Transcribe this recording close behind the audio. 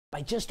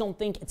I just don't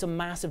think it's a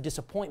massive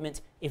disappointment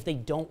if they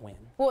don't win.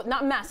 Well,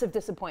 not massive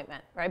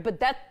disappointment, right?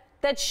 But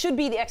that should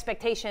be the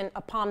expectation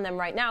upon them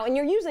right now. And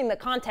you're using the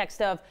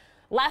context of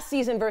last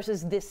season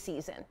versus this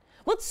season.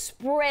 Let's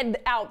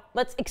spread out,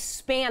 let's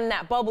expand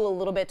that bubble a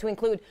little bit to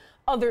include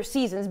other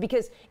seasons,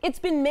 because it's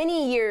been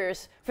many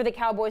years for the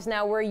Cowboys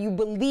now where you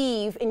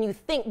believe and you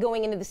think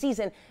going into the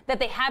season that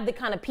they have the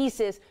kind of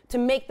pieces to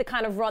make the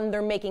kind of run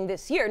they're making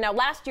this year. Now,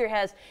 last year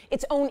has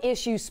its own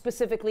issues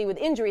specifically with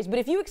injuries, but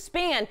if you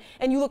expand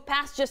and you look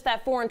past just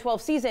that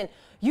 4-12 season,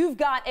 you've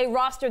got a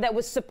roster that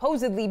was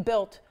supposedly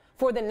built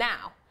for the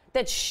now,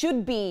 that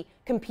should be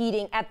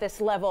competing at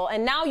this level.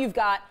 And now you've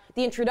got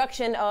the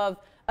introduction of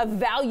a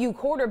value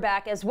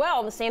quarterback as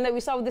well, the same that we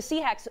saw with the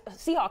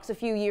Seahawks a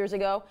few years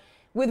ago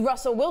with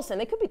Russell Wilson.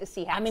 They could be the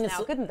Seahawks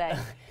now, couldn't they?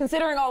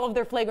 Considering all of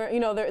their flagrant,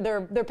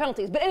 their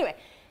penalties. But anyway,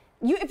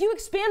 if you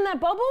expand that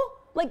bubble,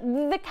 like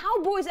the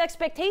Cowboys'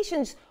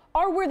 expectations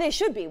are where they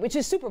should be, which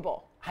is Super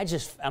Bowl.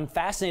 I'm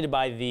fascinated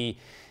by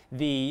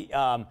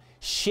the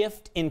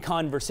shift in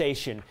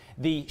conversation,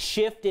 the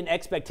shift in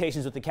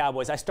expectations with the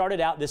Cowboys. I started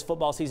out this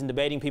football season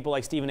debating people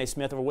like Stephen A.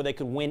 Smith over whether they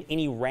could win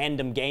any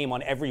random game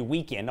on every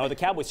weekend. Or the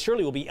Cowboys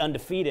surely will be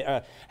undefeated,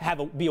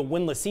 be a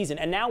winless season.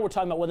 And now we're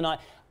talking about whether or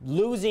not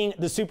losing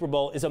the Super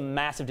Bowl is a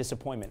massive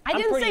disappointment. I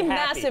didn't say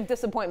massive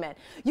disappointment.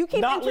 You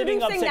keep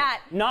introducing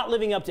that. Not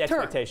living up to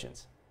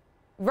expectations.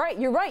 Right,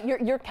 you're right.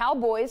 Your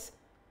Cowboys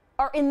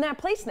are in that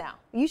place now.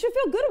 You should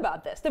feel good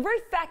about this. The very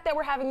fact that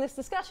we're having this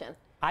discussion.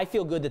 I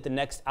feel good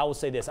that I will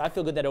say this, I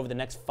feel good that over the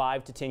next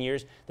 5 to 10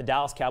 years, the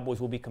Dallas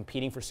Cowboys will be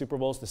competing for Super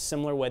Bowls the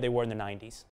similar way they were in the 90s.